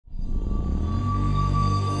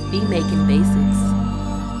Beat Making Basics.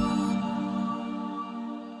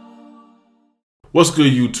 What's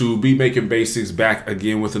good, YouTube? Beat Making Basics back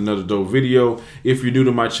again with another dope video. If you're new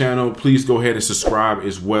to my channel, please go ahead and subscribe,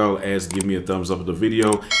 as well as give me a thumbs up of the video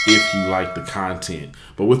if you like the content.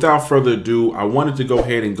 But without further ado, I wanted to go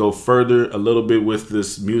ahead and go further a little bit with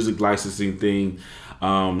this music licensing thing.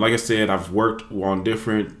 Like I said, I've worked on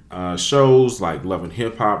different shows like Love and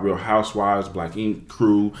Hip Hop, Real Housewives, Black Ink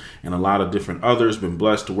Crew, and a lot of different others. Been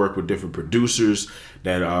blessed to work with different producers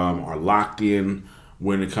that are locked in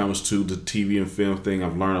when it comes to the TV and film thing.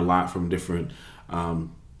 I've learned a lot from different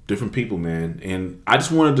people, man. And I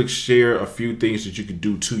just wanted to share a few things that you could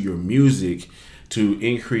do to your music to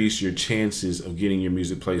increase your chances of getting your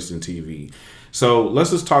music placed in TV. So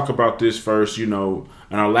let's just talk about this first. You know,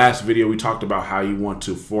 in our last video, we talked about how you want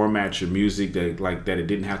to format your music that it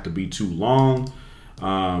didn't have to be too long.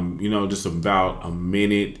 You know, just about 1.5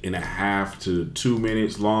 minutes to 2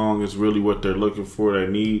 minutes long is really what they're looking for, they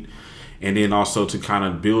need. And then also to kind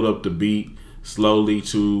of build up the beat slowly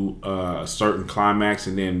to a certain climax,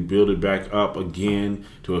 and then build it back up again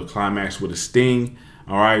to a climax with a sting.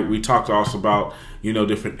 All right, we talked also about, you know,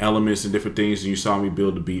 different elements and different things, and you saw me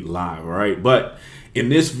build the beat live. All right, but in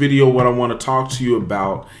this video, what I want to talk to you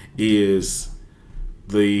about is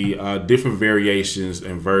the different variations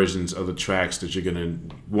and versions of the tracks that you're gonna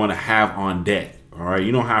want to have on deck. All right,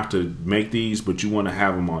 you don't have to make these, but you want to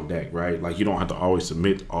have them on deck, right? Like, you don't have to always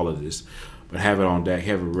submit all of this, but have it on deck,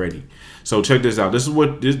 have it ready. So check this out. This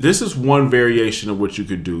is one variation of what you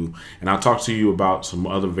could do, and I'll talk to you about some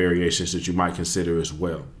other variations that you might consider as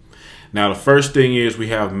well. Now, the first thing is we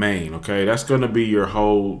have main. Okay, that's going to be your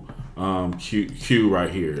whole cue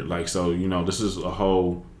right here. Like, so, you know, this is a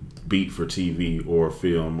whole beat for TV or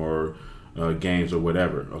film or games or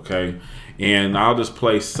whatever. Okay, and I'll just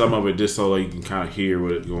play some of it just so you can kind of hear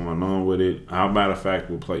what's going on with it. Matter of fact,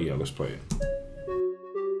 we'll play. Yeah, let's play it.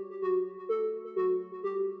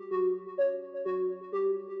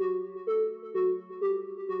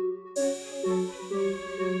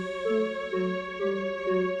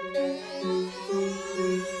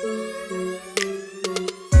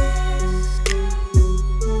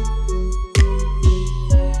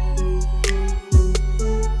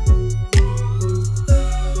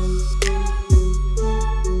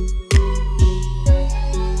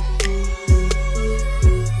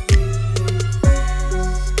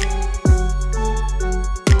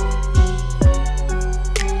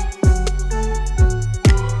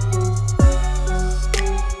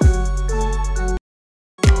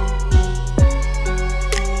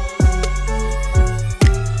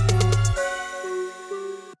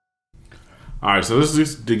 All right, so this is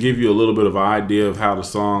just to give you a little bit of an idea of how the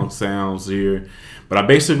song sounds here. But I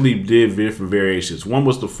basically did different variations. One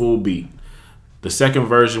was the full beat. The second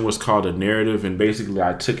version was called a narrative, and basically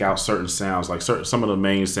I took out certain sounds, like some of the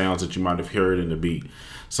main sounds that you might have heard in the beat.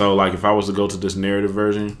 So like if I was to go to this narrative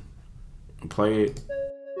version and play it.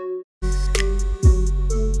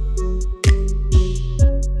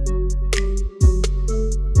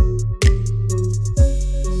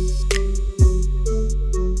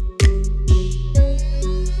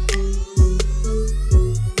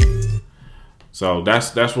 So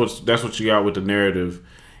that's what you got with the narrative.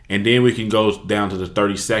 And then we can go down to the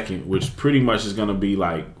 30-second, which pretty much is gonna be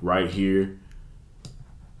like right here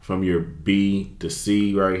from your B to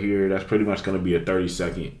C right here. That's pretty much gonna be a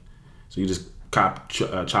 30-second. So you just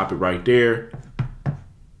chop it right there.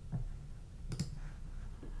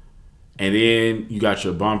 And then you got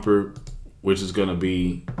your bumper, which is gonna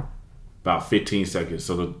be about 15 seconds.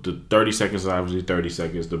 So the 30 seconds is obviously 30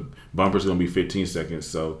 seconds. The bumper's gonna be 15 seconds.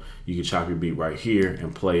 So you can chop your beat right here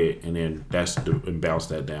and play it, and then and bounce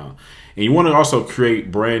that down. And you want to also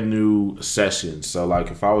create brand new sessions. So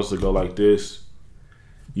like if I was to go like this,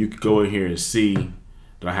 you could go in here and see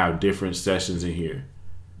that I have different sessions in here.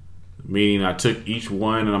 Meaning I took each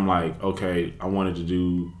one and I'm like, okay, I wanted to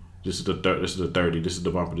do this is the 30, this is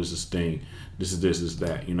the bumper, this is sting, this is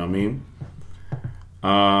that. You know what I mean?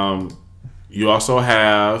 You also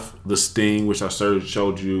have the sting, which I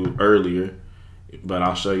showed you earlier, but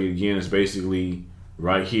I'll show you again. It's basically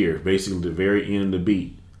right here, basically the very end of the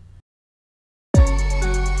beat.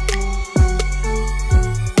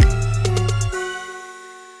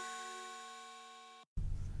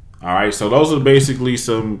 All right, so those are basically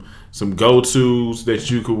some go-tos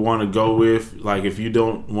that you could want to go with. Like if you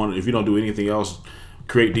don't do anything else,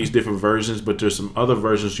 create these different versions, but there's some other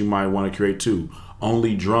versions you might want to create too.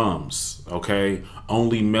 Only drums, okay?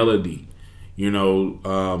 Only melody, you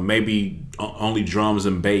know, maybe only drums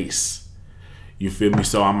and bass. You feel me?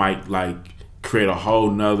 So I might like create a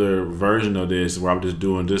whole nother version of this where I'm just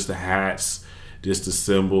doing just the hats, just the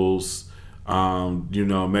cymbals, you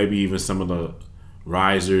know, maybe even some of the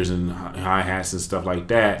risers and hi-hats and stuff like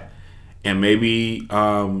that, and maybe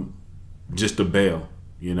just the bell.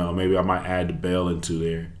 You know, maybe I might add the bell into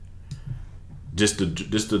there. Just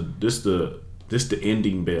the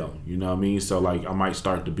ending bell. You know what I mean? So like I might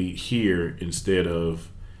start the beat here instead of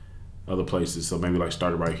other places. So maybe like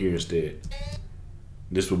start it right here instead.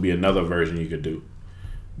 This would be another version you could do.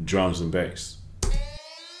 Drums and bass.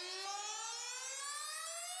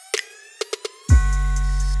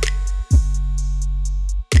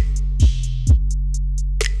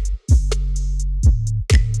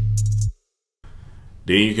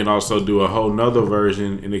 Then you can also do a whole nother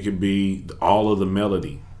version, and it could be all of the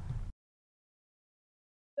melody.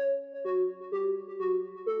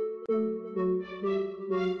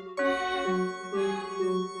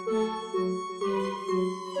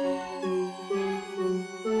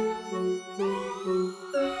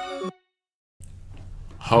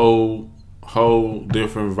 Whole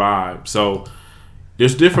different vibe. So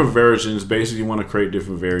there's different versions. Basically, you want to create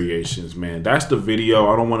different variations, man. That's the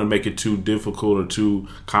video. I don't want to make it too difficult or too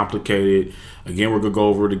complicated. Again, we're going to go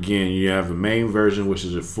over it again. You have the main version, which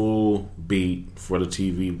is a full beat for the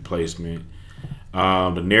TV placement.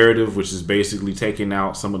 The narrative, which is basically taking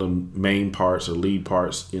out some of the main parts or lead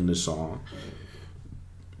parts in the song.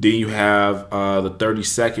 Then you have the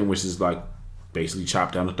 30-second, which is like basically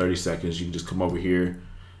chopped down to 30 seconds. You can just come over here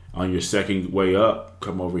on your second way up.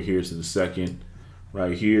 Come over here to the second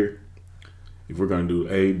right here. If we're going to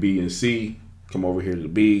do A, B, and C, come over here to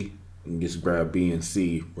B and just grab B and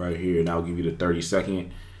C right here, and I'll give you the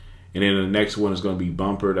 30-second. And then the next one is going to be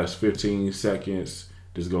bumper. That's 15 seconds.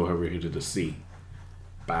 Just go over here to the C.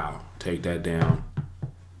 Bow. Take that down.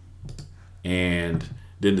 And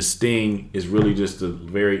then the sting is really just the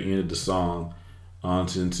very end of the song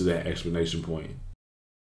into that explanation point.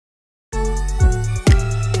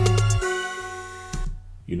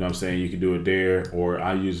 You know what I'm saying? You can do it there, or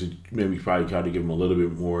I usually maybe probably try to give them a little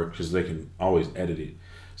bit more because they can always edit it.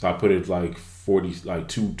 So I put it like 40, like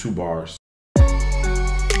two bars.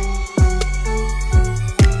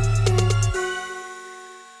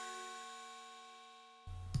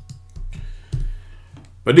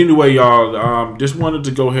 But anyway, y'all, just wanted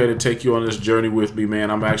to go ahead and take you on this journey with me, man.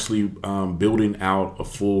 I'm actually building out a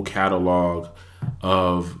full catalog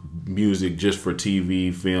of music just for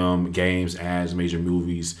TV, film, games, ads, major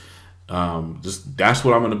movies. That's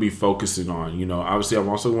what I'm going to be focusing on. You know, obviously, I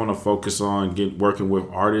also want to focus on working with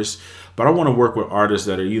artists, but I want to work with artists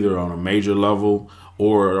that are either on a major level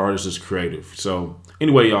or artists that's creative. So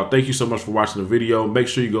anyway, y'all, thank you so much for watching the video. Make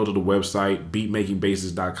sure you go to the website,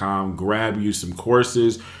 beatmakingbasics.com, grab you some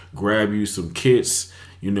courses, grab you some kits.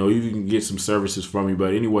 You know, you can get some services from me.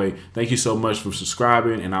 But anyway, thank you so much for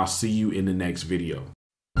subscribing, and I'll see you in the next video.